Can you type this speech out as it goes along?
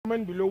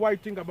comment below what you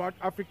think about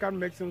African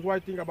medicines, what you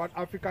think about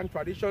African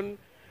tradition.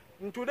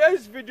 In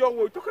today's video,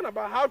 we're talking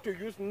about how to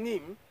use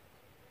neem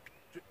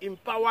to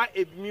empower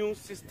immune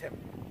system.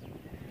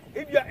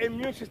 If your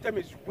immune system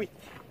is weak,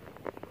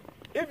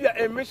 if your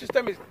immune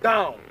system is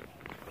down,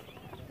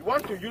 you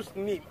want to use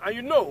neem. And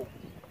you know,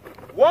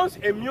 once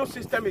immune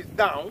system is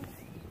down,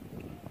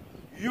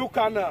 you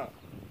can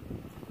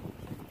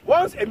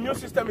once immune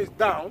system is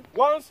down,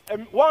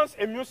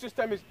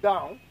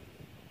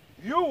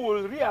 you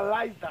will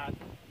realize that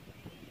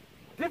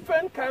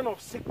different kind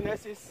of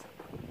sicknesses,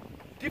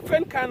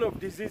 different kind of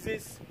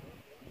diseases,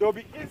 they'll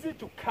be easy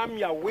to come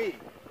your way.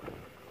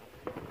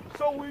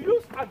 So we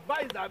use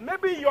advice that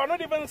maybe you are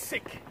not even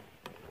sick,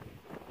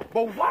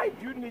 but why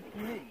do you need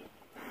neem?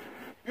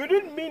 You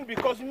need neem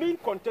because neem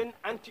contains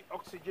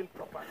antioxidant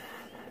properties.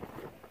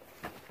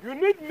 You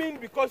need neem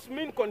because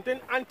neem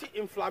contains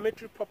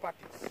anti-inflammatory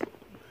properties.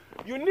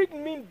 You need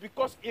neem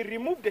because it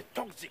removes the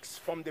toxics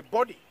from the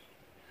body.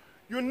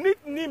 You need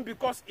neem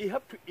because it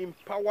helps to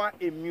empower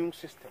immune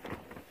system.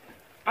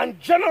 And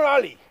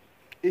generally,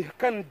 it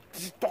can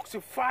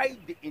detoxify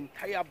the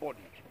entire body.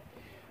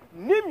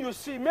 Neem, you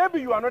see,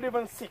 maybe you are not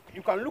even sick.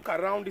 You can look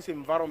around this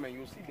environment.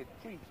 You see the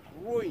trees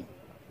growing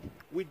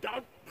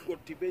without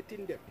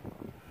cultivating them.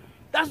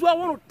 That's why I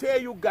want to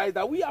tell you guys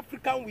that we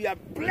Africans, we are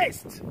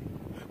blessed.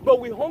 But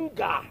we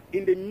hunger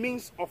in the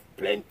means of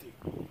plenty.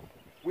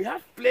 We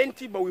have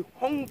plenty, but we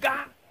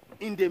hunger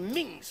in the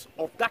means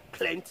of that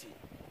plenty.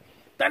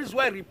 That is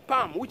why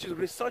RIPAM, which is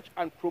Research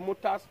and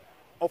Promoters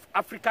of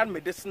African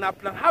Medicinal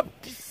Plants, have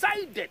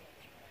decided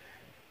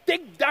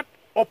take that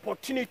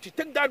opportunity,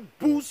 take that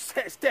boost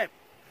step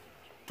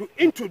to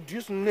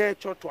introduce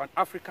nature to an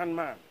African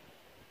man.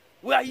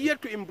 We are here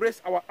to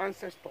embrace our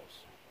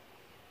ancestors.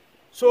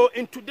 So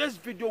in today's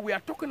video, we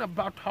are talking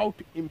about how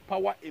to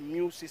empower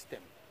immune system.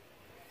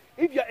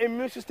 If your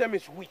immune system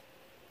is weak,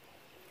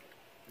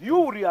 you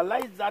will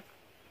realize that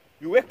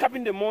you wake up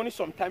in the morning,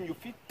 sometimes you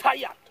feel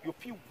tired, you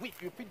feel weak,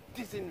 you feel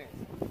dizziness,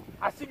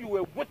 as if you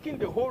were working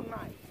the whole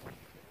night.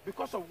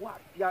 Because of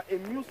what? Your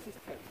immune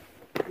system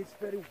is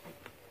very weak.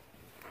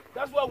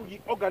 That's why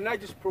we organize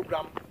this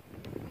program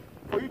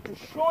for you to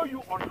show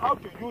you on how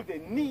to use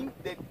the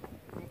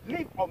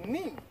leaf of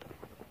neem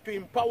to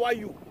empower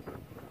you,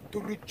 to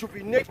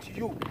rejuvenate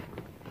you,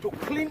 to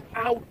clean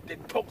out the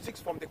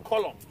toxics from the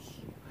columns.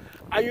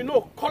 And you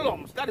know,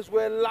 columns, that is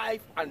where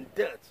life and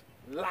death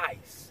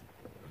lies.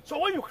 So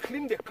when you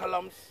clean the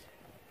columns,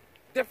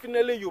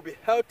 definitely you'll be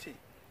healthy.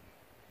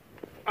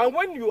 And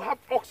when you have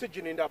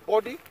oxygen in the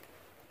body,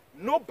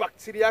 no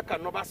bacteria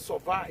can never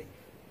survive.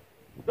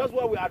 That's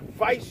why we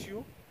advise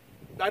you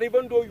that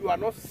even though you are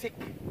not sick,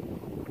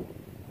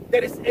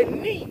 there is a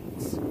need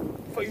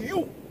for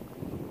you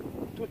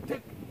to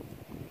take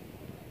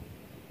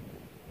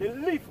the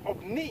leaf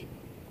of neem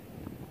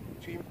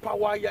to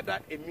empower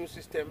that immune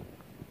system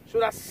so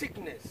that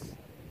sickness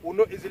will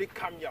not easily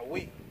come your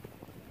way.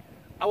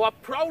 Our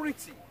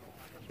priority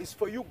is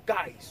for you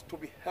guys to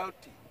be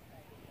healthy.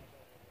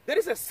 There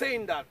is a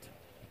saying that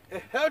a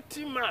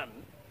healthy man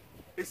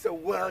is a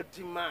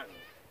wealthy man.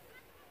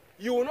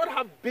 You will not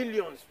have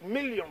billions,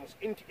 millions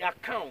into your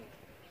account,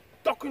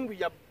 talking with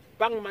your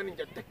bank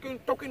manager,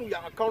 talking with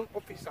your account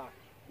officer,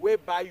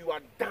 whereby you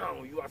are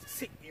down, you are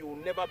sick, you will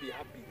never be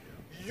happy.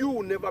 You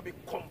will never be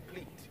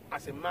complete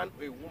as a man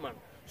or a woman.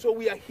 So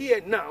we are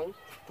here now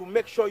to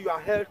make sure you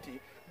are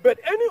healthy. But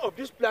any of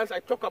these plans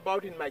I talk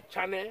about in my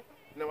channel,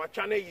 in our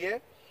channel here,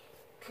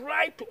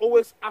 try to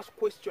always ask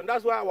questions.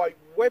 That's why our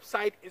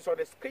website is on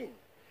the screen.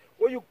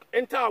 When you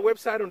enter our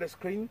website on the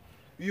screen,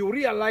 you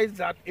realize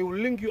that it will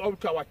link you up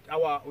to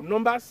our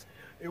numbers,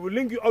 it will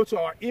link you up to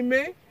our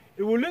email,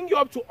 it will link you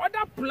up to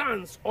other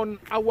plans on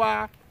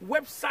our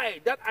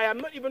website that I am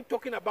not even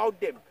talking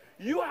about them.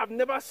 You have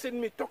never seen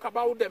me talk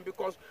about them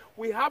because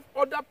we have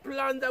other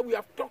plans that we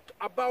have talked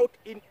about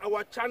in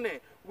our channel.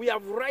 We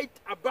have write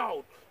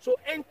about. So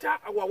enter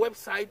our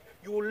website,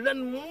 you will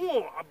learn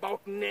more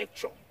about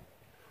nature.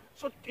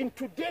 So in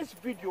today's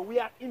video, we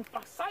are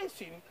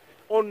emphasizing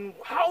on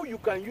how you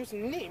can use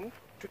neem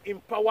to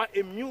empower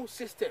immune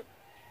system.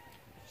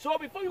 So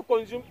before you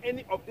consume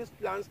any of these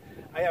plants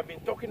I have been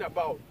talking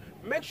about,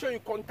 make sure you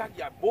contact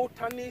your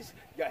botanist,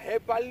 your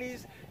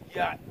herbalist,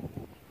 your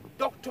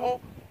doctor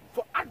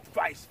for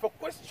advice, for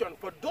question,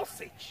 for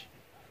dosage,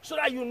 so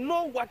that you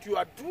know what you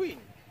are doing.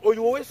 Or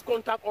you always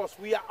contact us.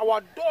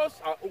 Our doors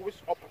are always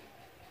open.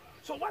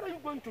 So what are you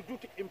going to do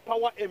to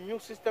empower immune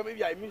system if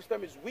your immune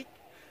system is weak?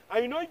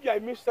 And you know, if your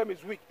immune system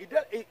is weak,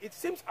 it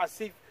seems as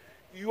if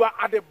you are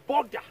at a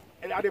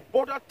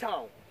border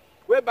town,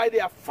 whereby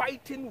they are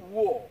fighting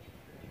war.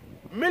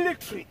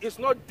 Military is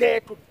not there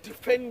to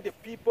defend the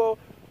people,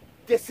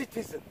 the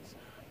citizens.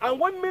 And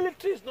when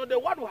military is not there,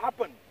 what will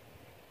happen?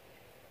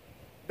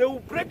 They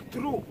will break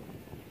through.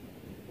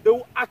 They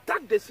will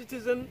attack the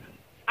citizen,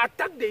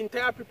 attack the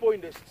entire people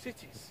in the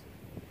cities.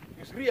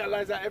 You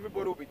realize that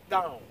everybody will be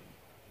down.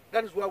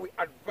 That is why we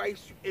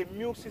advise you.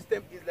 Immune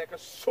system is like a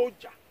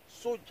soldiers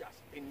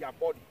in your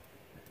body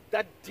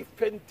that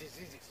defend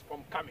diseases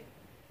from coming.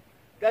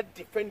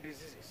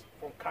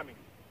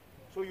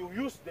 So you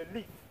use the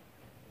leaf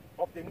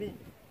of the neem.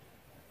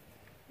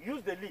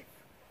 Use the leaf.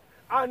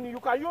 And you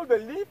can use the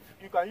leaf,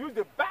 you can use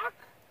the bark,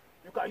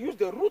 you can use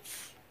the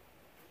roots.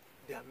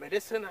 They are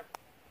medicinal.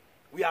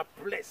 We are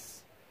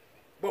blessed.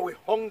 But we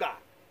hunger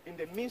in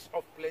the midst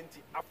of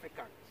plenty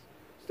Africans.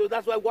 So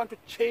that's why we want to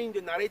change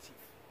the narrative.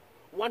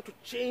 We want to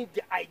change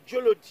the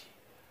ideology.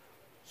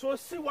 So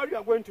see what you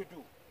are going to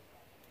do.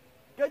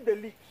 Get the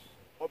leaves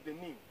of the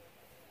neem.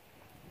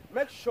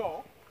 Make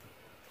sure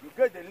you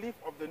get the leaf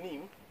of the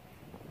neem.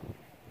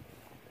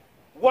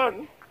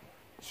 1,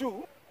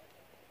 2,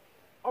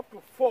 up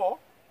to 4.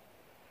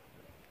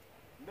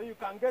 Then you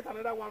can get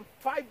another one,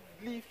 5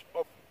 leaves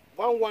of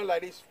one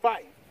like this,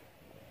 5.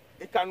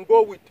 It can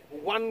go with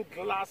 1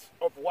 glass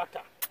of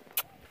water.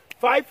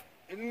 5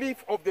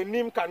 leaves of the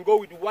neem can go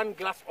with 1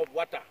 glass of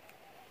water.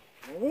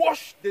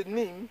 Wash the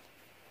neem,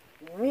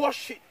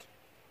 wash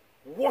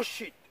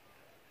it,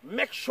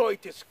 make sure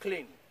it is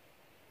clean.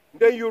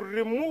 Then you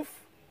remove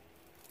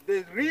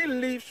the real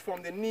leaves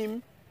from the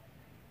neem.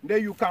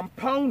 Then you can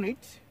pound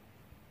it,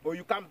 or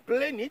you can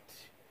blend it.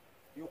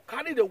 You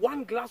carry the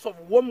 1 glass of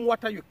warm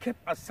water you kept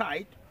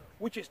aside,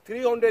 which is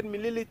 300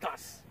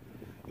 milliliters.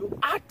 You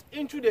add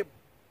into the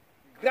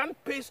grand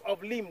paste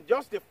of neem,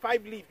 just the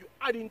 5 leaves, you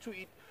add into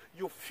it.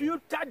 You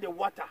filter the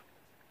water.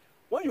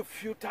 When you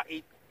filter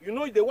it, you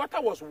know the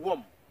water was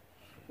warm.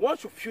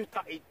 Once you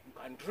filter it, you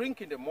can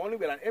drink in the morning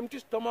with an empty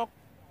stomach.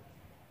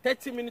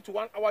 30 minutes to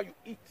 1 hour you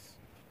eat.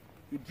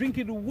 You drink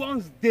it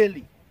once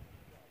daily.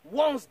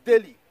 Once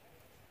daily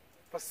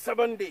for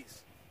 7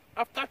 days.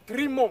 After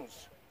 3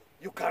 months,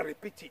 you can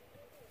repeat it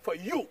for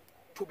you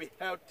to be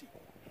healthy,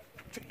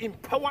 to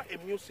empower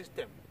immune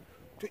system,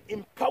 to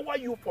empower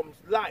you from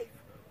life,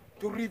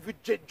 to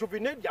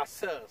rejuvenate your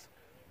cells,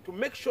 to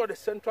make sure the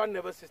central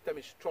nervous system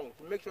is strong,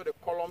 to make sure the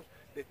columns,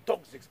 the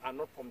toxics are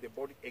not from the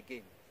body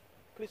again.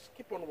 Please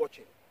keep on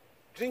watching.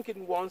 Drink it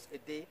once a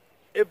day.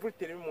 Every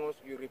 3 months,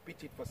 you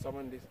repeat it for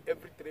 7 days.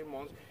 Every 3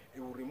 months, it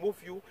will remove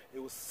you. It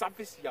will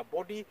service your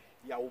body.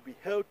 You will be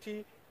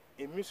healthy.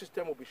 Immune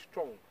system will be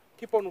strong.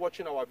 Keep on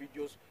watching our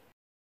videos.